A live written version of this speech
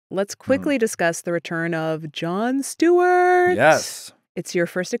let's quickly discuss the return of Jon Stewart. Yes. It's your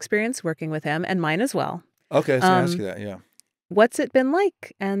first experience working with him, and mine as well. Okay, so ask you that, yeah. What's it been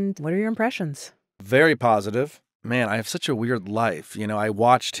like, and what are your impressions? Very positive. Man, I have such a weird life. You know, I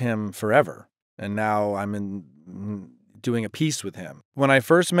watched him forever, and now I'm doing a piece with him. When I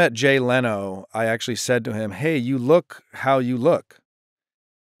first met Jay Leno, I actually said to him, hey, you look how you look.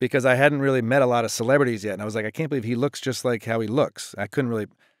 Because I hadn't really met a lot of celebrities yet. And I was like, I can't believe he looks just like how he looks. I couldn't really.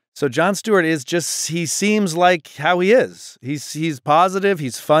 So Jon Stewart is just, he seems like how he is. He's positive.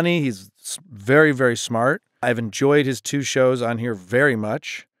 He's funny. He's very, very smart. I've enjoyed his 2 shows on here very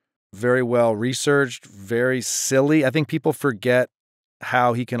much. Very well researched, very silly. I think people forget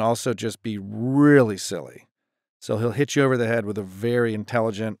how he can also just be really silly. So he'll hit you over the head with a very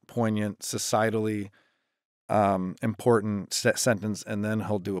intelligent, poignant, societally important sentence, and then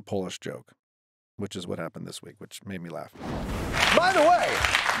he'll do a Polish joke, which is what happened this week, which made me laugh. By the way,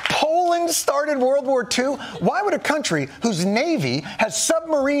 Poland started World War II. Why would a country whose navy has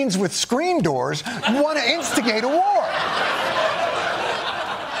submarines with screen doors want to instigate a war?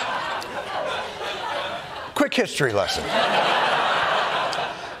 Quick history lesson.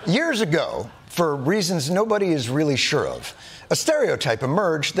 Years ago, for reasons nobody is really sure of, a stereotype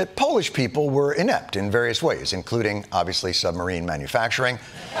emerged that Polish people were inept in various ways, including, obviously, submarine manufacturing,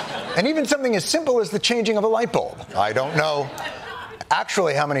 and even something as simple as the changing of a light bulb. I don't know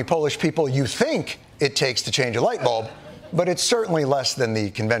actually how many Polish people you think it takes to change a light bulb, but it's certainly less than the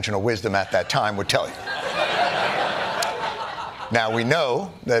conventional wisdom at that time would tell you. Now, we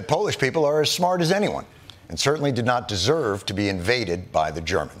know that Polish people are as smart as anyone, and certainly did not deserve to be invaded by the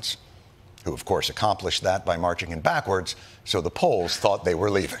Germans, who, of course, accomplished that by marching in backwards, so the Poles thought they were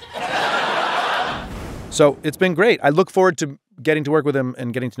leaving. So it's been great. I look forward to getting to work with him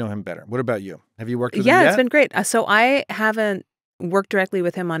and getting to know him better. What about you? Have you worked with him yet? Yeah, it's been great. So I haven't worked directly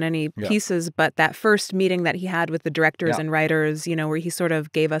with him on any pieces, but that first meeting that he had with the directors and writers, you know, where he sort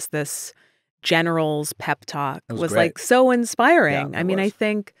of gave us this general's pep talk was like so inspiring. I mean, I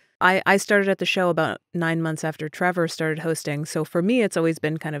think I started at the show about 9 months after Trevor started hosting. So for me, it's always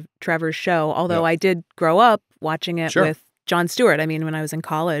been kind of Trevor's show, although I did grow up watching it with Jon Stewart. I mean, when I was in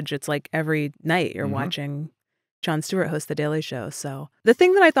college, it's like every night you're watching Jon Stewart host The Daily Show. So the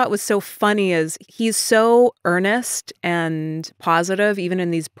thing that I thought was so funny is he's so earnest and positive, even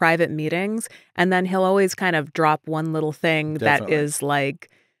in these private meetings. And then he'll always kind of drop one little thing that is like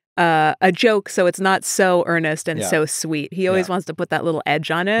a joke, so it's not so earnest and so sweet. He always wants to put that little edge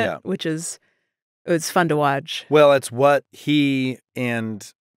on it, which is, it's fun to watch. Well, it's what he and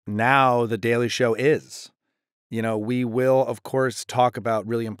now The Daily Show is. You know, we will, of course, talk about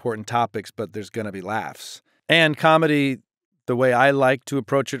really important topics, but there's going to be laughs. And comedy, the way I like to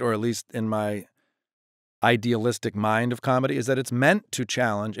approach it, or at least in my idealistic mind of comedy, is that it's meant to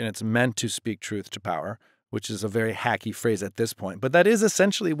challenge and it's meant to speak truth to power, which is a very hacky phrase at this point. But that is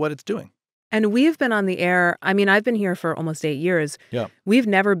essentially what it's doing. And we've been on the air. I mean, I've been here for almost 8 years. Yeah. We've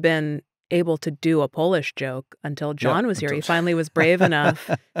never been able to do a Polish joke until Jon was here. He finally was brave enough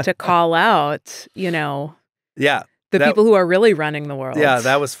to call out, you know, the people who are really running the world. Yeah,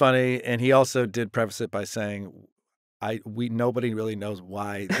 that was funny. And he also did preface it by saying, nobody really knows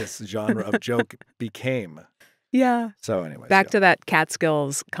why this genre of joke became. Yeah. So anyways. Back to that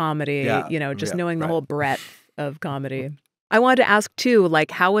Catskills comedy, you know, just knowing the whole breadth of comedy. I wanted to ask, too,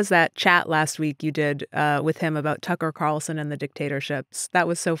 like, how was that chat last week you did with him about Tucker Carlson and the dictatorships? That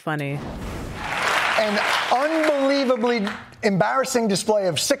was so funny. An unbelievably embarrassing display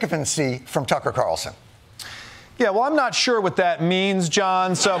of sycophancy from Tucker Carlson. Yeah, well, I'm not sure what that means,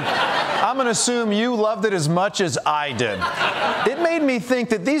 John, so I'm going to assume you loved it as much as I did. It made me think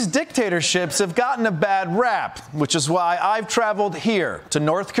that these dictatorships have gotten a bad rap, which is why I've traveled here to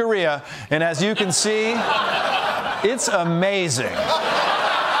North Korea, and as you can see, it's amazing.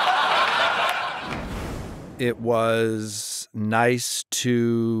 It was nice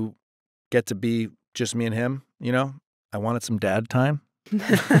to get to be just me and him, you know? I wanted some dad time.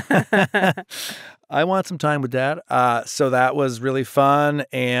 I want some time with Dad. So that was really fun,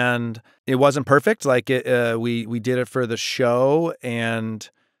 and it wasn't perfect. Like we did it for the show, and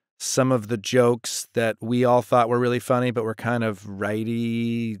some of the jokes that we all thought were really funny, but were kind of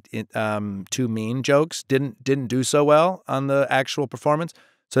righty, too mean jokes, didn't do so well on the actual performance.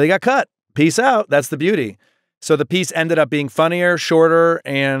 So they got cut. Peace out. That's the beauty. So the piece ended up being funnier, shorter,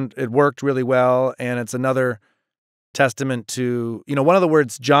 and it worked really well. And it's another testament to, you know, one of the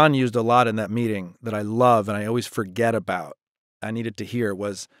words Jon used a lot in that meeting that I love and I always forget about, I needed to hear,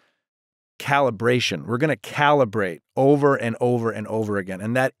 was calibration. We're going to calibrate over and over and over again.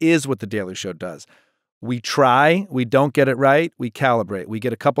 And that is what The Daily Show does. We try, we don't get it right, we calibrate. We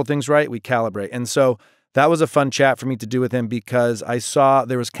get a couple things right, we calibrate. And so that was a fun chat for me to do with him because I saw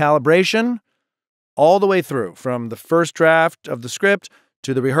there was calibration all the way through, from the first draft of the script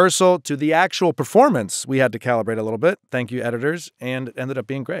to the rehearsal to the actual performance. We had to calibrate a little bit. Thank you, editors. And it ended up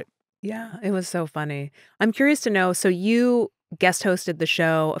being great. Yeah, it was so funny. I'm curious to know, so you guest hosted the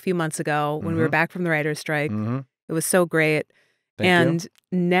show a few months ago when we were back from the writer's strike. It was so great. Thank you.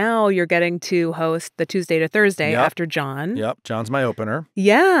 Now you're getting to host the Tuesday to Thursday after Jon. Yep, Jon's my opener.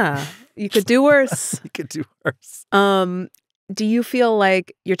 Yeah, you could do worse. You could do worse. Do you feel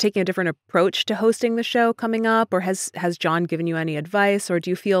like you're taking a different approach to hosting the show coming up, or has Jon given you any advice, or do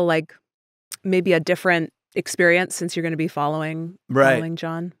you feel like maybe a different experience since you're going to be following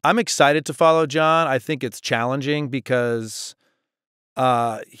Jon? I'm excited to follow Jon. I think it's challenging because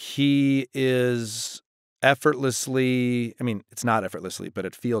he is effortlessly, I mean, it's not effortlessly, but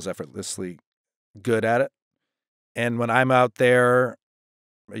it feels effortlessly good at it. And when I'm out there,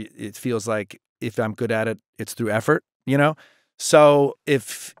 it feels like if I'm good at it, it's through effort, you know? So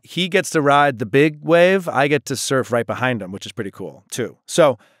if he gets to ride the big wave, I get to surf right behind him, which is pretty cool too.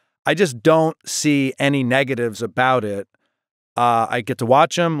 So I just don't see any negatives about it. I get to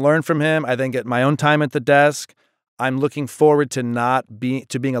watch him, learn from him. I then get my own time at the desk. I'm looking forward to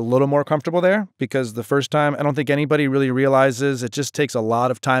being a little more comfortable there, because the first time, I don't think anybody really realizes it just takes a lot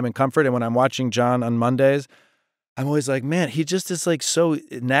of time and comfort. And when I'm watching Jon on Mondays, I'm always like, man, he just is like so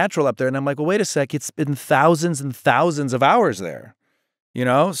natural up there. And I'm like, well, wait a sec. It's been thousands and thousands of hours there, you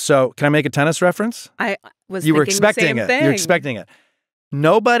know? So can I make a tennis reference? I was You were thinking the same expecting it. thing. You're expecting it.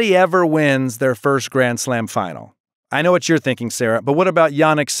 Nobody ever wins their first Grand Slam final. I know what you're thinking, Sarah, but what about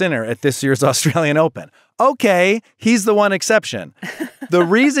Jannik Sinner at this year's Australian Open? Okay, he's the one exception. The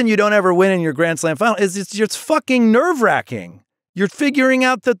reason you don't ever win in your Grand Slam final is it's fucking nerve-wracking. You're figuring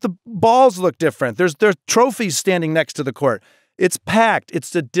out that the balls look different. There's trophies standing next to the court. It's packed.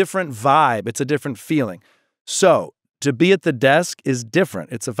 It's a different vibe. It's a different feeling. So to be at the desk is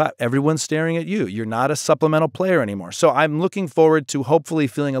different. It's a vibe. Everyone's staring at you. You're not a supplemental player anymore. So I'm looking forward to hopefully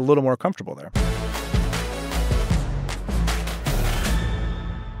feeling a little more comfortable there.